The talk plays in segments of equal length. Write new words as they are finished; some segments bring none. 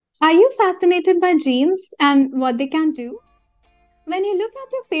Are you fascinated by genes and what they can do? When you look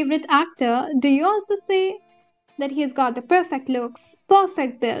at your favorite actor, do you also say that he's got the perfect looks,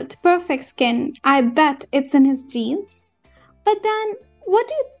 perfect build, perfect skin? I bet it's in his genes. But then, what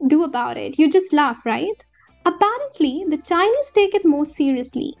do you do about it? You just laugh, right? Apparently, the Chinese take it more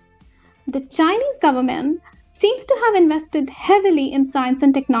seriously. The Chinese government seems to have invested heavily in science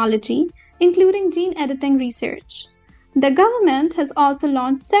and technology, including gene editing research. The government has also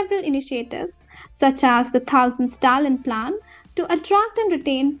launched several initiatives, such as the Thousands Talent Plan, to attract and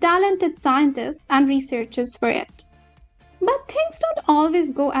retain talented scientists and researchers for it. But things don't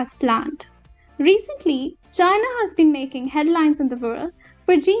always go as planned. Recently, China has been making headlines in the world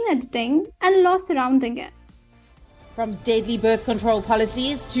for gene editing and laws surrounding it. From deadly birth control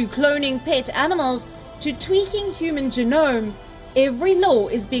policies to cloning pet animals to tweaking human genome, every law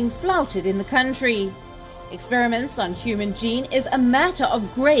is being flouted in the country. Experiments on human gene is a matter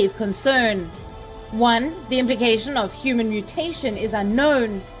of grave concern. 1. The implication of human mutation is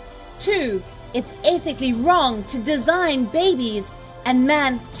unknown. 2. It's ethically wrong to design babies, and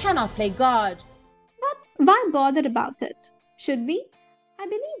man cannot play God. But why bother about it? Should we? I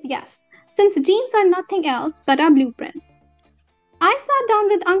believe yes, since genes are nothing else but our blueprints. I sat down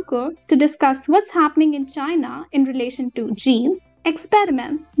with Ankur to discuss what's happening in China in relation to genes,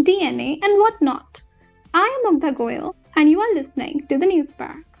 experiments, DNA, and whatnot. I am Mugdha Goyal, and you are listening to the News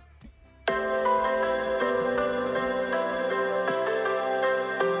Park.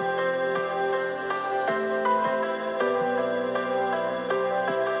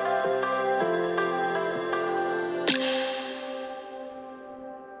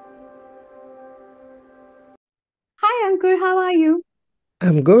 Hi Ankur, how are you?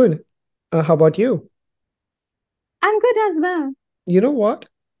 I'm good. How about you? I'm good as well. You know what?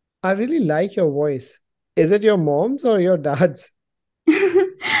 I really like your voice. Is it your mom's or your dad's?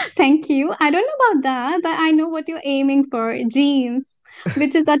 Thank you. I don't know about that, but I know what you're aiming for genes,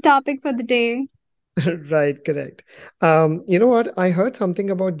 which is our topic for the day. Right, correct. You know what? I heard something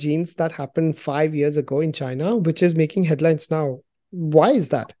about genes that happened 5 years ago in China, which is making headlines now. Why is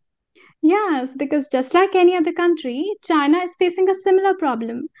that? Yes, because just like any other country, China is facing a similar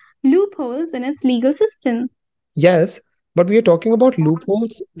problem loopholes in its legal system. Yes, but we are talking about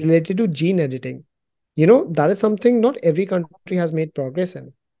loopholes related to gene editing. That is something not every country has made progress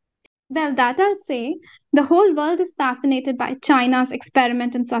in. Well, that I'll say, the whole world is fascinated by China's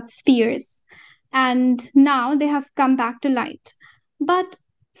experiment in such spheres. And now they have come back to light. But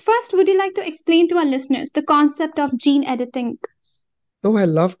first, would you like to explain to our listeners the concept of gene editing? Oh, I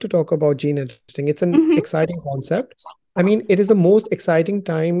love to talk about gene editing. It's an Mhm. exciting concept. I mean, it is the most exciting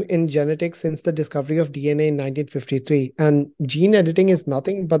time in genetics since the discovery of DNA in 1953. And gene editing is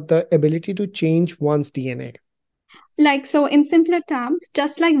nothing but the ability to change one's DNA. Like, so in simpler terms,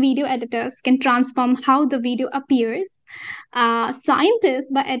 just like video editors can transform how the video appears,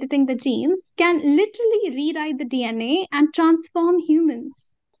 scientists, by editing the genes, can literally rewrite the DNA and transform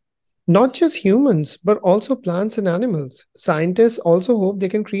humans. Not just humans, but also plants and animals. Scientists also hope they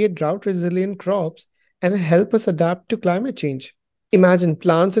can create drought resilient crops and help us adapt to climate change. Imagine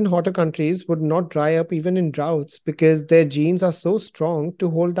plants in hotter countries would not dry up even in droughts because their genes are so strong to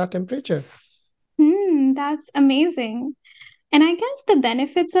hold that temperature. That's amazing. And I guess the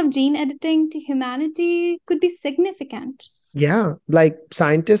benefits of gene editing to humanity could be significant. Yeah, like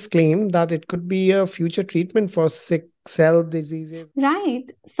scientists claim that it could be a future treatment for sick cell diseases.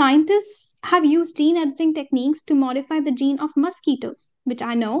 Right. Scientists have used gene editing techniques to modify the gene of mosquitoes, which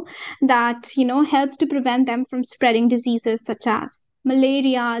I know that, helps to prevent them from spreading diseases such as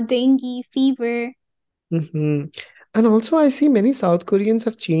malaria, dengue, fever. Hmm. And also, I see many South Koreans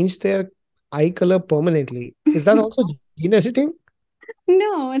have changed their eye color permanently. Is that also gene editing?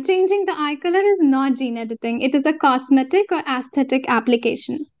 No, changing the eye color is not gene editing. It is a cosmetic or aesthetic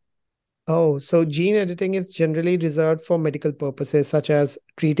application. Oh, so gene editing is generally reserved for medical purposes, such as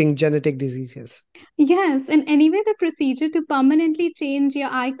treating genetic diseases. Yes, and anyway, the procedure to permanently change your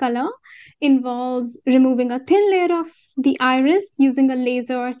eye color involves removing a thin layer of the iris using a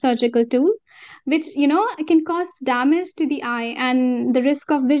laser or surgical tool, which, can cause damage to the eye and the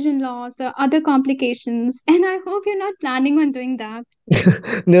risk of vision loss or other complications. And I hope you're not planning on doing that.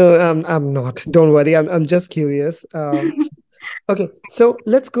 No, I'm not. Don't worry. I'm just curious. Okay, so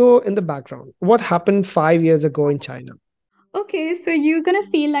let's go in the background. What happened 5 years ago in China? Okay, so you're gonna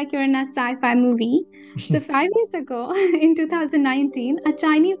feel like you're in a sci fi movie. So, 5 years ago, in 2019, a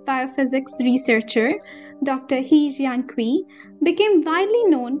Chinese biophysics researcher, Dr. He Jiankui, became widely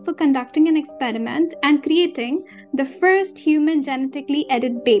known for conducting an experiment and creating the first human genetically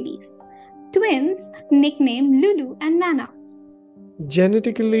edited babies, twins nicknamed Lulu and Nana.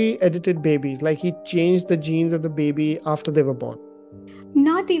 Genetically edited babies, like he changed the genes of the baby after they were born.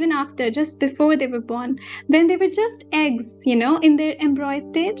 Not even after, just before they were born, when they were just eggs, in their embryo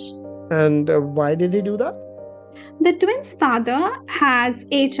stage. And why did he do that? The twins' father has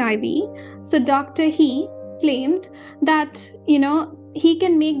HIV, so Dr. He claimed that, he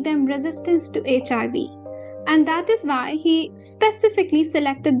can make them resistant to HIV. And that is why he specifically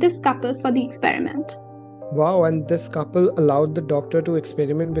selected this couple for the experiment. Wow, and this couple allowed the doctor to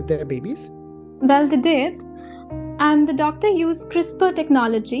experiment with their babies? Well, they did. And the doctor used CRISPR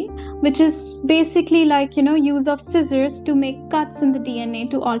technology, which is basically like, use of scissors to make cuts in the DNA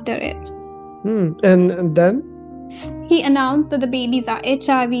to alter it. And then? He announced that the babies are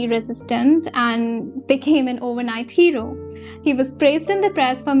HIV resistant and became an overnight hero. He was praised in the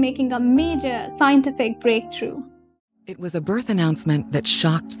press for making a major scientific breakthrough. It was a birth announcement that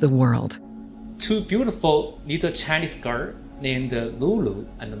shocked the world. Two beautiful little Chinese girls named Lulu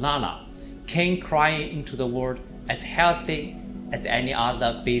and Lala came crying into the world as healthy as any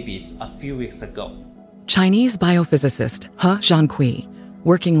other babies a few weeks ago. Chinese biophysicist He Jiankui,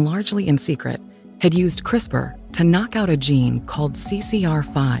 working largely in secret, had used CRISPR to knock out a gene called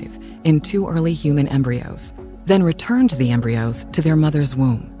CCR5 in 2 early human embryos, then returned the embryos to their mother's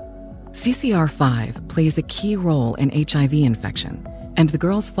womb. CCR5 plays a key role in HIV infection, and the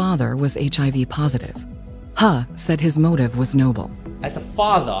girl's father was HIV positive. He said his motive was noble. As a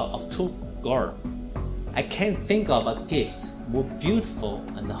father of 2 girls, I can't think of a gift more beautiful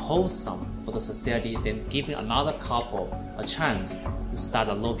and wholesome for the society than giving another couple a chance to start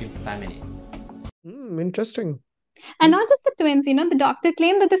a loving family. Interesting. And not just the twins, the doctor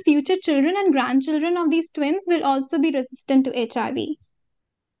claimed that the future children and grandchildren of these twins will also be resistant to HIV.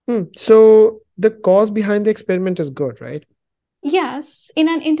 So the cause behind the experiment is good, right? Yes, in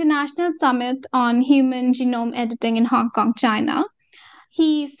an international summit on human genome editing in Hong Kong, China,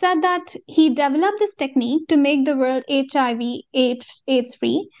 he said that he developed this technique to make the world HIV/AIDS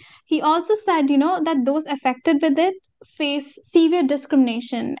free. He also said, that those affected with it face severe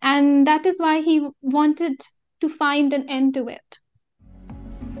discrimination, and that is why he wanted to find an end to it.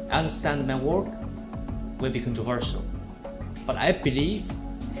 I understand my work will be controversial, but I believe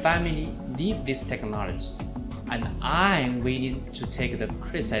family need this technology, and I'm willing to take the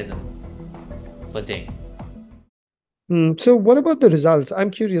criticism for them. So what about the results? I'm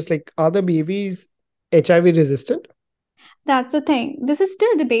curious, are the babies HIV resistant? That's the thing. This is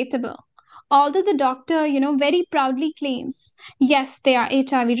still debatable. Although the doctor, very proudly claims, yes, they are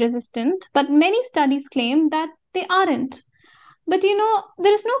HIV resistant, but many studies claim that they aren't. But,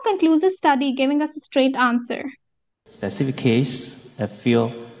 there is no conclusive study giving us a straight answer. Specific case, I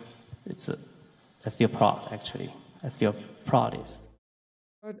feel proud, actually. I feel proudest.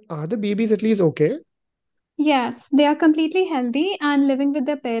 But are the babies at least okay? Yes, they are completely healthy and living with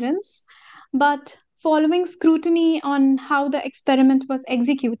their parents. But following scrutiny on how the experiment was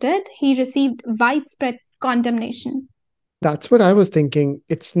executed, he received widespread condemnation. That's what I was thinking.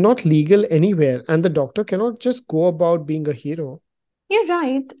 It's not legal anywhere, and the doctor cannot just go about being a hero. You're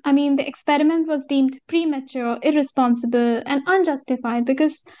right. I mean, the experiment was deemed premature, irresponsible, and unjustified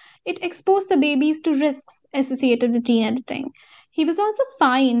because it exposed the babies to risks associated with gene editing. He was also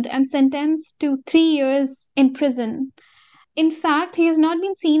fined and sentenced to 3 years in prison. In fact, he has not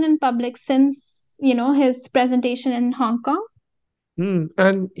been seen in public since, his presentation in Hong Kong.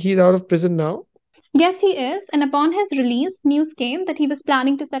 And he's out of prison now? Yes, he is. And upon his release, news came that he was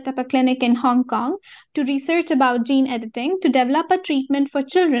planning to set up a clinic in Hong Kong to research about gene editing to develop a treatment for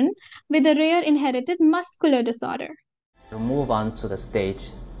children with a rare inherited muscular disorder. To move on to the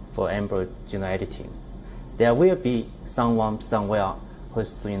stage for embryo genome editing, there will be someone somewhere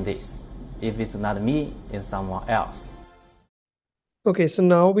who's doing this. If it's not me, it's someone else. Okay, so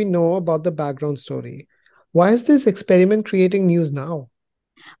now we know about the background story. Why is this experiment creating news now?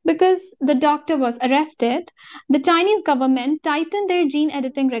 Because the doctor was arrested, the Chinese government tightened their gene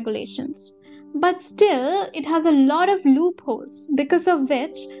editing regulations. But still, it has a lot of loopholes, because of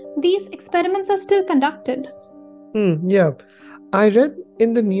which these experiments are still conducted. Yeah. I read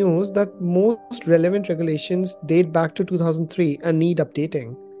in the news that most relevant regulations date back to 2003 and need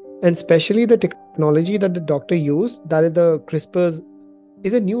updating. And especially the technology that the doctor used, that is the CRISPR's,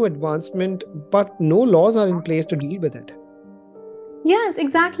 is a new advancement, but no laws are in place to deal with it. Yes,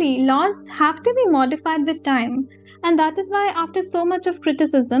 exactly. Laws have to be modified with time. And that is why, after so much of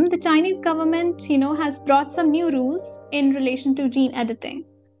criticism, the Chinese government, has brought some new rules in relation to gene editing.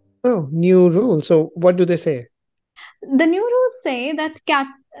 Oh, new rules. So what do they say? The new rules say that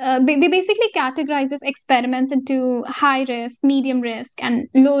they basically categorizes experiments into high risk, medium risk, and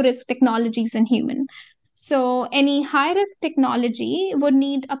low risk technologies in human. So, any high risk technology would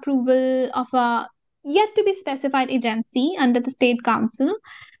need approval of a yet to be specified agency under the State Council,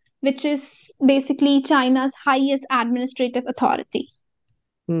 which is basically China's highest administrative authority.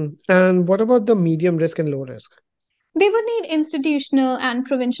 And what about the medium risk and low risk? They would need institutional and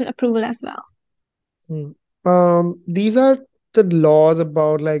provincial approval as well. Hmm. These are the laws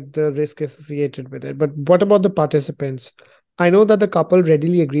about like the risk associated with it. But what about the participants? I know that the couple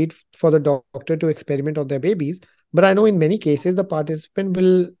readily agreed for the doctor to experiment on their babies, but I know in many cases the participant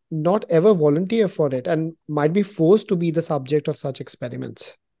will not ever volunteer for it and might be forced to be the subject of such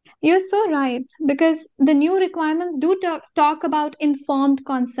experiments. You're so right, because the new requirements do talk about informed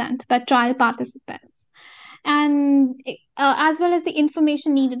consent by trial participants and as well as the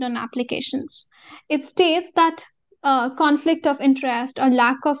information needed on applications. It states that conflict of interest or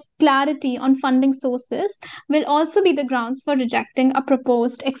lack of clarity on funding sources will also be the grounds for rejecting a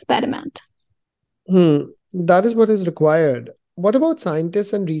proposed experiment. That is what is required. What about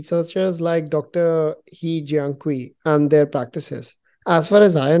scientists and researchers like Dr. He Jiankui and their practices? As far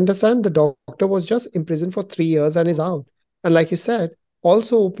as I understand, the doctor was just imprisoned for 3 years and is out. And like you said,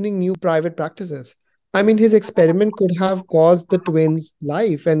 also opening new private practices. I mean, his experiment could have caused the twins'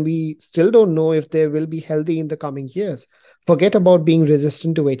 life, and we still don't know if they will be healthy in the coming years. Forget about being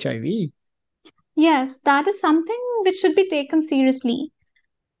resistant to HIV. Yes, that is something which should be taken seriously.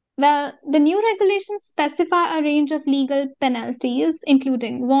 Well, the new regulations specify a range of legal penalties,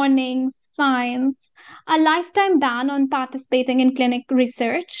 including warnings, fines, a lifetime ban on participating in clinic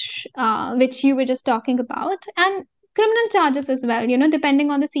research, which you were just talking about, and criminal charges as well,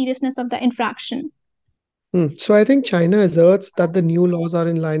 depending on the seriousness of the infraction. So I think China asserts that the new laws are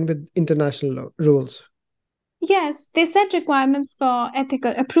in line with international rules. Yes, they set requirements for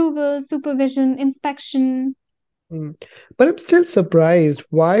ethical approval, supervision, inspection. Mm. But I'm still surprised.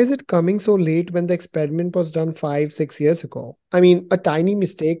 Why is it coming so late when the experiment was done 5, 6 years ago? I mean, a tiny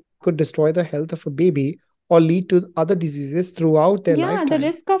mistake could destroy the health of a baby or lead to other diseases throughout their Yeah, the lifetime.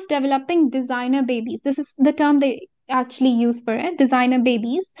 risk of developing designer babies. This is the term they actually use for it, designer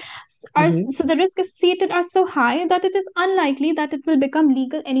babies. Are Mhm. so the risk associated are so high that it is unlikely that it will become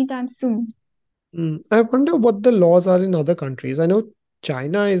legal anytime soon. I wonder what the laws are in other countries. I know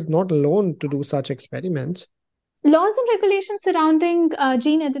China is not alone to do such experiments. Laws and regulations surrounding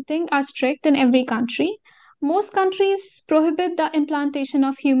gene editing are strict in every country. Most countries prohibit the implantation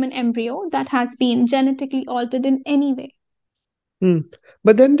of human embryo that has been genetically altered in any way. Hmm.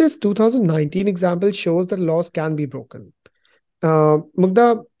 But then this 2019 example shows that laws can be broken.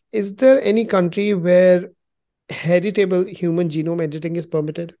 Mugda, is there any country where heritable human genome editing is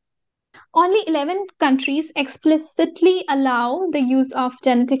permitted? Only 11 countries explicitly allow the use of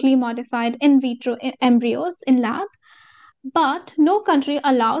genetically modified in vitro embryos in lab, but no country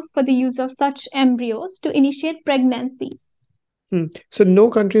allows for the use of such embryos to initiate pregnancies. So no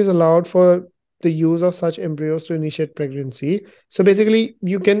country is allowed for the use of such embryos to initiate pregnancy. So basically,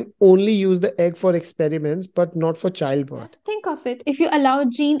 you can only use the egg for experiments, but not for childbirth. Just think of it, if you allow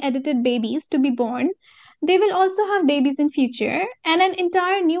gene edited babies to be born, they will also have babies in future and an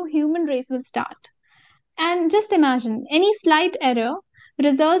entire new human race will start. And just imagine any slight error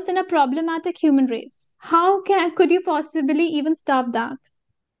results in a problematic human race. Could you possibly even stop that?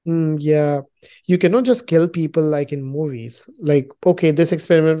 Yeah, you cannot just kill people like in movies. Like, okay, this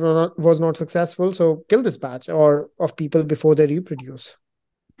experiment was not successful, so kill this batch or of people before they reproduce.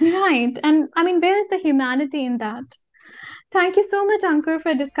 Right. And I mean, where is the humanity in that? Thank you so much, Ankur,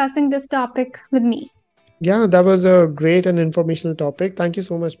 for discussing this topic with me. Yeah, that was a great and informational topic. Thank you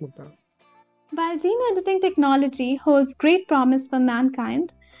so much, Mukta. While gene editing technology holds great promise for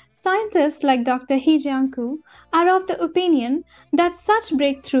mankind, scientists like Dr. He Jiankui are of the opinion that such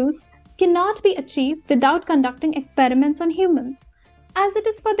breakthroughs cannot be achieved without conducting experiments on humans, as it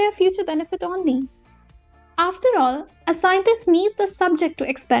is for their future benefit only. After all, a scientist needs a subject to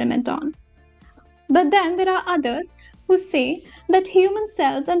experiment on. But then there are others who say that human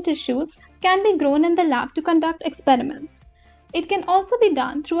cells and tissues can be grown in the lab to conduct experiments. It can also be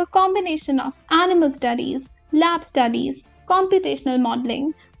done through a combination of animal studies, lab studies, computational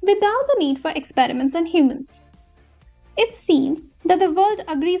modeling, without the need for experiments on humans. It seems that the world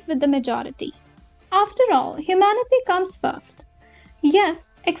agrees with the majority. After all, humanity comes first.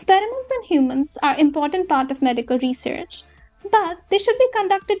 Yes, experiments on humans are an important part of medical research, but they should be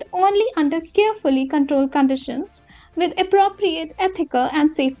conducted only under carefully controlled conditions with appropriate ethical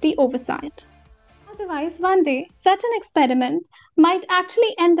and safety oversight. Otherwise, one day, such an experiment might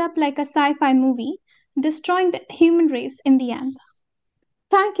actually end up like a sci fi movie, destroying the human race in the end.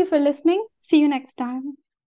 Thank you for listening. See you next time.